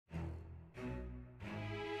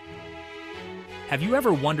Have you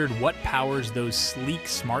ever wondered what powers those sleek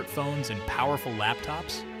smartphones and powerful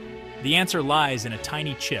laptops? The answer lies in a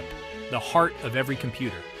tiny chip, the heart of every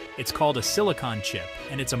computer. It's called a silicon chip,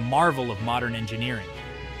 and it's a marvel of modern engineering.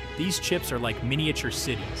 These chips are like miniature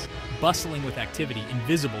cities, bustling with activity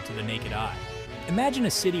invisible to the naked eye. Imagine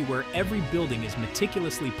a city where every building is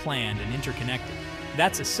meticulously planned and interconnected.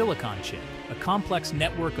 That's a silicon chip, a complex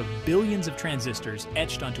network of billions of transistors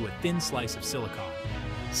etched onto a thin slice of silicon.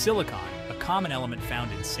 Silicon, a common element found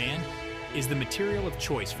in sand, is the material of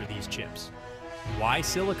choice for these chips. Why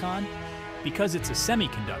silicon? Because it's a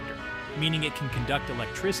semiconductor, meaning it can conduct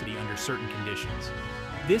electricity under certain conditions.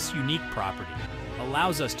 This unique property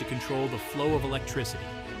allows us to control the flow of electricity,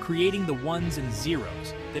 creating the ones and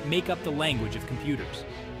zeros that make up the language of computers.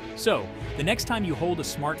 So, the next time you hold a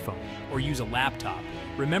smartphone or use a laptop,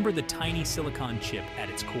 remember the tiny silicon chip at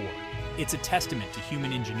its core. It's a testament to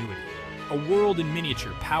human ingenuity, a world in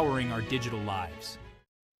miniature powering our digital lives.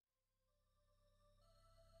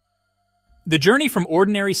 The journey from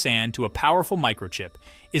ordinary sand to a powerful microchip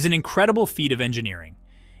is an incredible feat of engineering.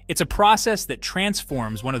 It's a process that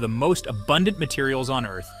transforms one of the most abundant materials on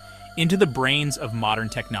Earth into the brains of modern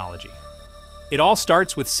technology. It all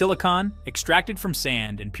starts with silicon, extracted from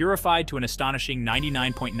sand and purified to an astonishing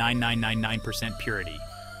 99.9999% purity.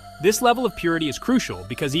 This level of purity is crucial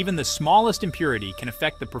because even the smallest impurity can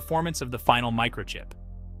affect the performance of the final microchip.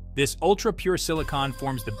 This ultra-pure silicon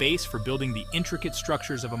forms the base for building the intricate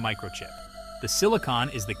structures of a microchip. The silicon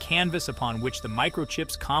is the canvas upon which the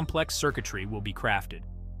microchip's complex circuitry will be crafted.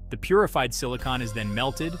 The purified silicon is then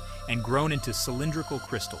melted and grown into cylindrical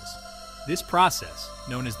crystals. This process,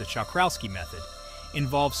 known as the Czochralski method,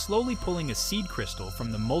 involves slowly pulling a seed crystal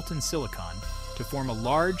from the molten silicon to form a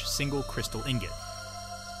large single crystal ingot.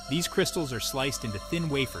 These crystals are sliced into thin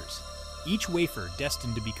wafers, each wafer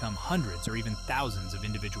destined to become hundreds or even thousands of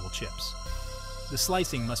individual chips. The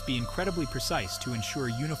slicing must be incredibly precise to ensure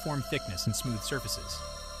uniform thickness and smooth surfaces.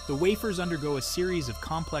 The wafers undergo a series of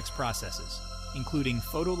complex processes, including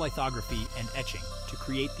photolithography and etching, to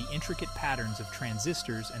create the intricate patterns of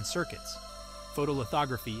transistors and circuits.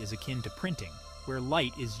 Photolithography is akin to printing, where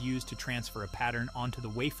light is used to transfer a pattern onto the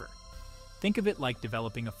wafer. Think of it like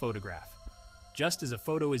developing a photograph. Just as a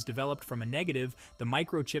photo is developed from a negative, the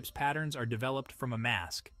microchip's patterns are developed from a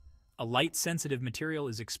mask. A light-sensitive material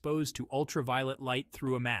is exposed to ultraviolet light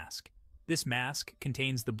through a mask. This mask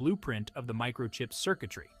contains the blueprint of the microchip's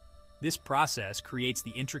circuitry. This process creates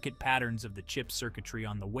the intricate patterns of the chip's circuitry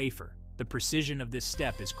on the wafer. The precision of this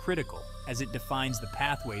step is critical, as it defines the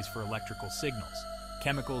pathways for electrical signals.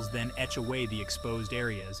 Chemicals then etch away the exposed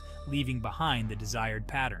areas, leaving behind the desired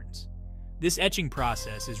patterns. This etching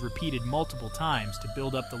process is repeated multiple times to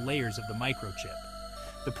build up the layers of the microchip.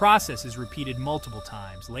 The process is repeated multiple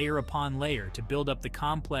times, layer upon layer, to build up the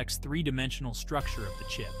complex three-dimensional structure of the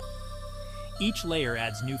chip. Each layer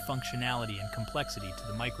adds new functionality and complexity to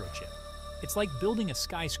the microchip. It's like building a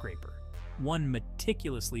skyscraper, one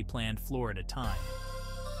meticulously planned floor at a time.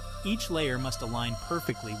 Each layer must align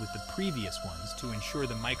perfectly with the previous ones to ensure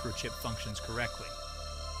the microchip functions correctly.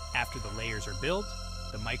 After the layers are built,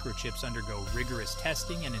 the microchips undergo rigorous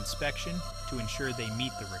testing and inspection to ensure they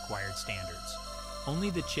meet the required standards. Only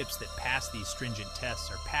the chips that pass these stringent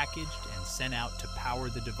tests are packaged and sent out to power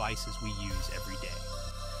the devices we use every day.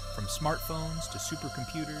 From smartphones to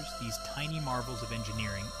supercomputers, these tiny marvels of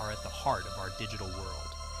engineering are at the heart of our digital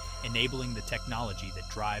world, enabling the technology that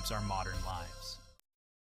drives our modern lives.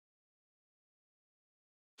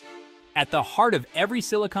 At the heart of every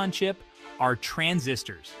silicon chip are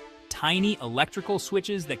transistors, tiny electrical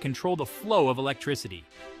switches that control the flow of electricity.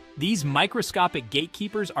 These microscopic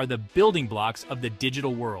gatekeepers are the building blocks of the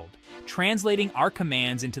digital world, translating our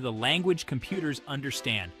commands into the language computers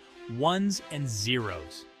understand, ones and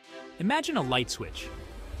zeros. Imagine a light switch.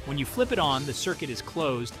 When you flip it on, the circuit is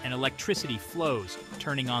closed and electricity flows,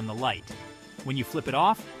 turning on the light. When you flip it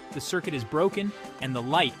off, the circuit is broken and the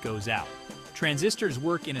light goes out. Transistors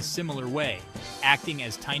work in a similar way, acting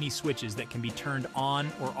as tiny switches that can be turned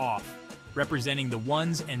on or off, representing the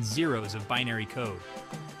ones and zeros of binary code.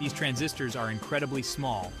 These transistors are incredibly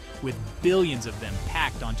small, with billions of them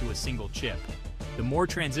packed onto a single chip. The more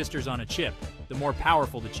transistors on a chip, the more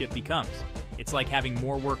powerful the chip becomes. It's like having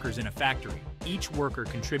more workers in a factory, each worker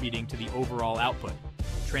contributing to the overall output.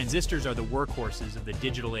 Transistors are the workhorses of the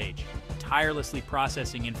digital age, tirelessly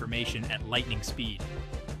processing information at lightning speed.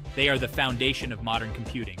 They are the foundation of modern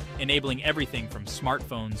computing, enabling everything from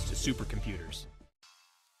smartphones to supercomputers.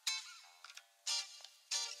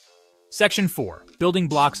 Section 4. Building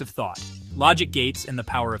blocks of thought, logic gates, and the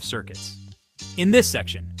power of circuits. In this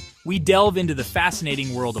section, we delve into the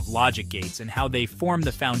fascinating world of logic gates and how they form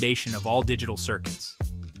the foundation of all digital circuits.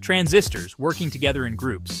 Transistors, working together in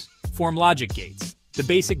groups, form logic gates, the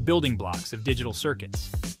basic building blocks of digital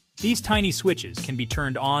circuits. These tiny switches can be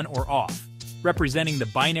turned on or off, representing the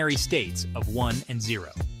binary states of 1 and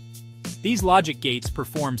 0. These logic gates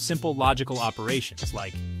perform simple logical operations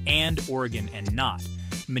like AND, OR, and NOT,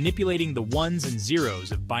 manipulating the ones and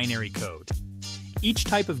zeros of binary code. Each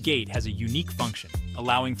type of gate has a unique function,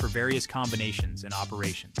 allowing for various combinations and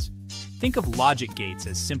operations. Think of logic gates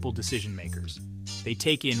as simple decision makers. They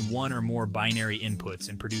take in one or more binary inputs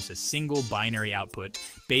and produce a single binary output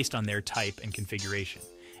based on their type and configuration.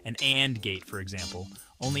 An AND gate, for example,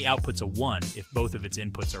 only outputs a 1 if both of its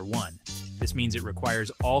inputs are 1. This means it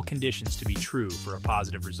requires all conditions to be true for a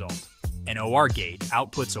positive result. An OR gate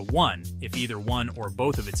outputs a 1 if either one or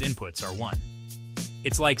both of its inputs are 1.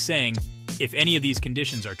 It's like saying, if any of these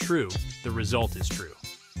conditions are true, the result is true.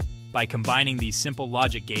 By combining these simple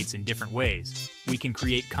logic gates in different ways, we can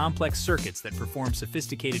create complex circuits that perform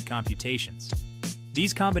sophisticated computations.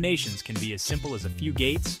 These combinations can be as simple as a few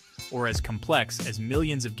gates or as complex as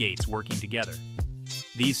millions of gates working together.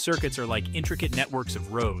 These circuits are like intricate networks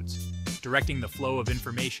of roads, directing the flow of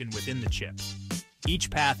information within the chip. Each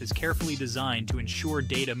path is carefully designed to ensure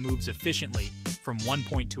data moves efficiently from one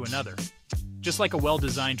point to another. Just like a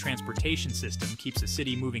well-designed transportation system keeps a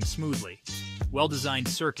city moving smoothly, well-designed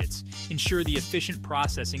circuits ensure the efficient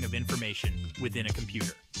processing of information within a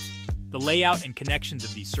computer. The layout and connections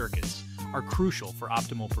of these circuits are crucial for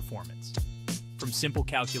optimal performance. From simple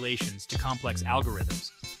calculations to complex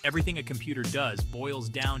algorithms, everything a computer does boils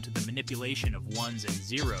down to the manipulation of ones and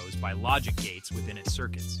zeros by logic gates within its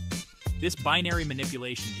circuits. This binary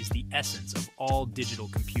manipulation is the essence of all digital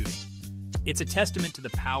computing. It's a testament to the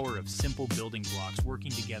power of simple building blocks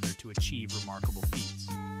working together to achieve remarkable feats.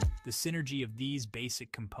 The synergy of these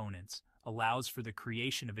basic components allows for the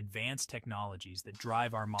creation of advanced technologies that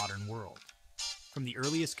drive our modern world. From the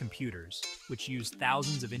earliest computers, which used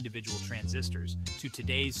thousands of individual transistors, to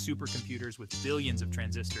today's supercomputers with billions of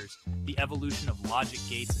transistors, the evolution of logic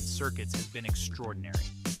gates and circuits has been extraordinary.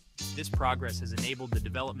 This progress has enabled the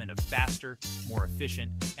development of faster, more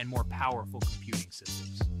efficient, and more powerful computing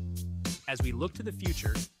systems. As we look to the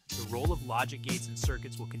future, the role of logic gates and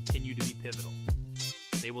circuits will continue to be pivotal.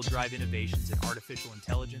 They will drive innovations in artificial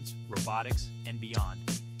intelligence, robotics, and beyond,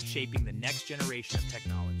 shaping the next generation of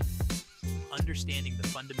technology. Understanding the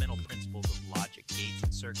fundamental principles of logic gates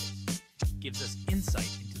and circuits gives us insight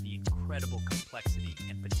into the incredible complexity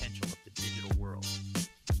and potential of the digital world.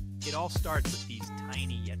 It all starts with these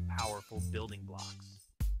tiny yet powerful building blocks.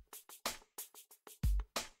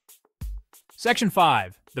 Section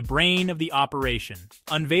 5. The brain of the operation.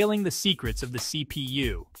 Unveiling the secrets of the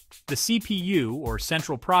CPU. The CPU, or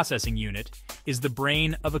Central Processing Unit, is the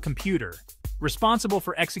brain of a computer, responsible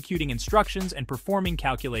for executing instructions and performing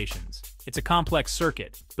calculations. It's a complex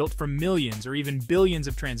circuit, built from millions or even billions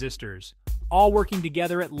of transistors, all working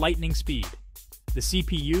together at lightning speed. The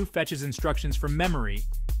CPU fetches instructions from memory,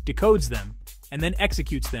 decodes them, and then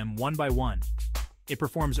executes them one by one. It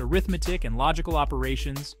performs arithmetic and logical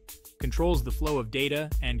operations, controls the flow of data,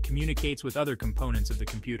 and communicates with other components of the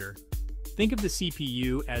computer. Think of the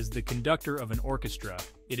CPU as the conductor of an orchestra.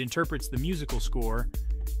 It interprets the musical score,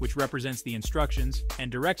 which represents the instructions, and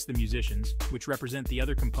directs the musicians, which represent the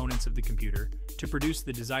other components of the computer, to produce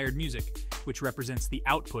the desired music, which represents the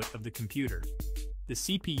output of the computer. The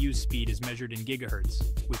CPU's speed is measured in gigahertz,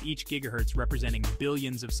 with each gigahertz representing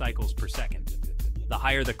billions of cycles per second. The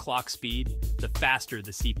higher the clock speed, the faster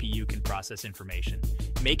the CPU can process information,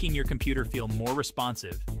 making your computer feel more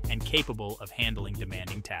responsive and capable of handling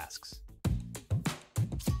demanding tasks.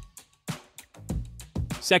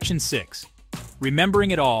 Section 6.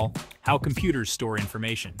 Remembering it all, how computers store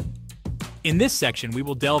information. In this section, we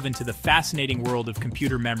will delve into the fascinating world of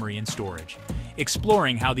computer memory and storage,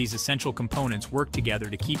 exploring how these essential components work together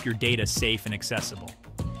to keep your data safe and accessible.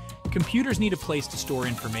 Computers need a place to store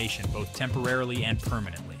information both temporarily and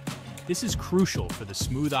permanently. This is crucial for the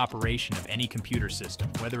smooth operation of any computer system,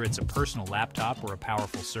 whether it's a personal laptop or a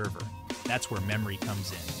powerful server. That's where memory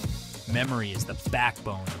comes in. Memory is the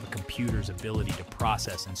backbone of a computer's ability to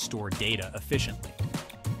process and store data efficiently.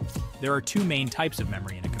 There are two main types of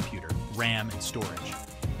memory in a computer, RAM and storage.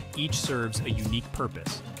 Each serves a unique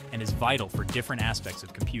purpose and is vital for different aspects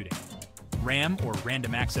of computing. RAM, or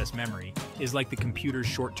random access memory, is like the computer's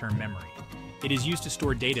short-term memory. It is used to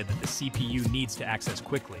store data that the CPU needs to access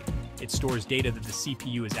quickly. It stores data that the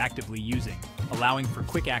CPU is actively using, allowing for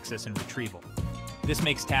quick access and retrieval. This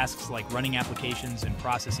makes tasks like running applications and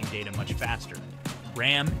processing data much faster.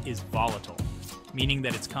 RAM is volatile. meaning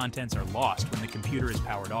that its contents are lost when the computer is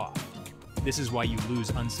powered off. This is why you lose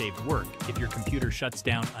unsaved work if your computer shuts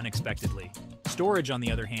down unexpectedly. Storage, on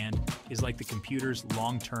the other hand, is like the computer's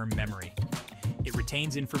long-term memory. It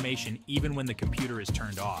retains information even when the computer is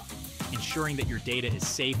turned off, ensuring that your data is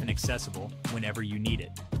safe and accessible whenever you need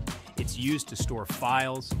it. It's used to store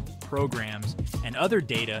files, programs, and other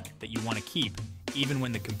data that you want to keep even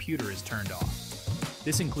when the computer is turned off.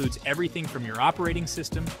 This includes everything from your operating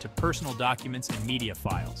system to personal documents and media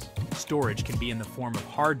files. Storage can be in the form of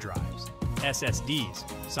hard drives, SSDs,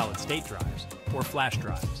 solid-state drives, or flash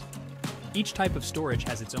drives. Each type of storage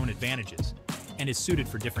has its own advantages and is suited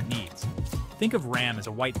for different needs. Think of RAM as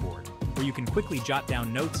a whiteboard, where you can quickly jot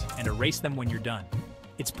down notes and erase them when you're done.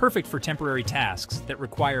 It's perfect for temporary tasks that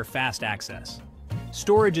require fast access.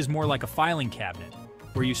 Storage is more like a filing cabinet,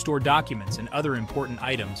 where you store documents and other important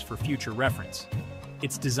items for future reference.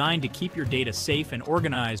 It's designed to keep your data safe and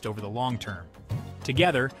organized over the long term.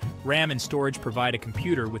 Together, RAM and storage provide a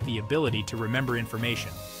computer with the ability to remember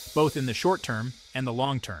information, both in the short term and the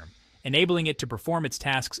long term, enabling it to perform its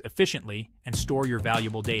tasks efficiently and store your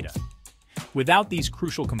valuable data. Without these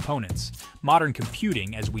crucial components, modern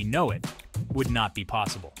computing as we know it would not be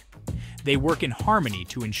possible. They work in harmony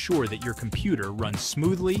to ensure that your computer runs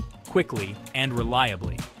smoothly, quickly, and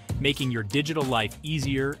reliably, making your digital life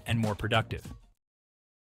easier and more productive.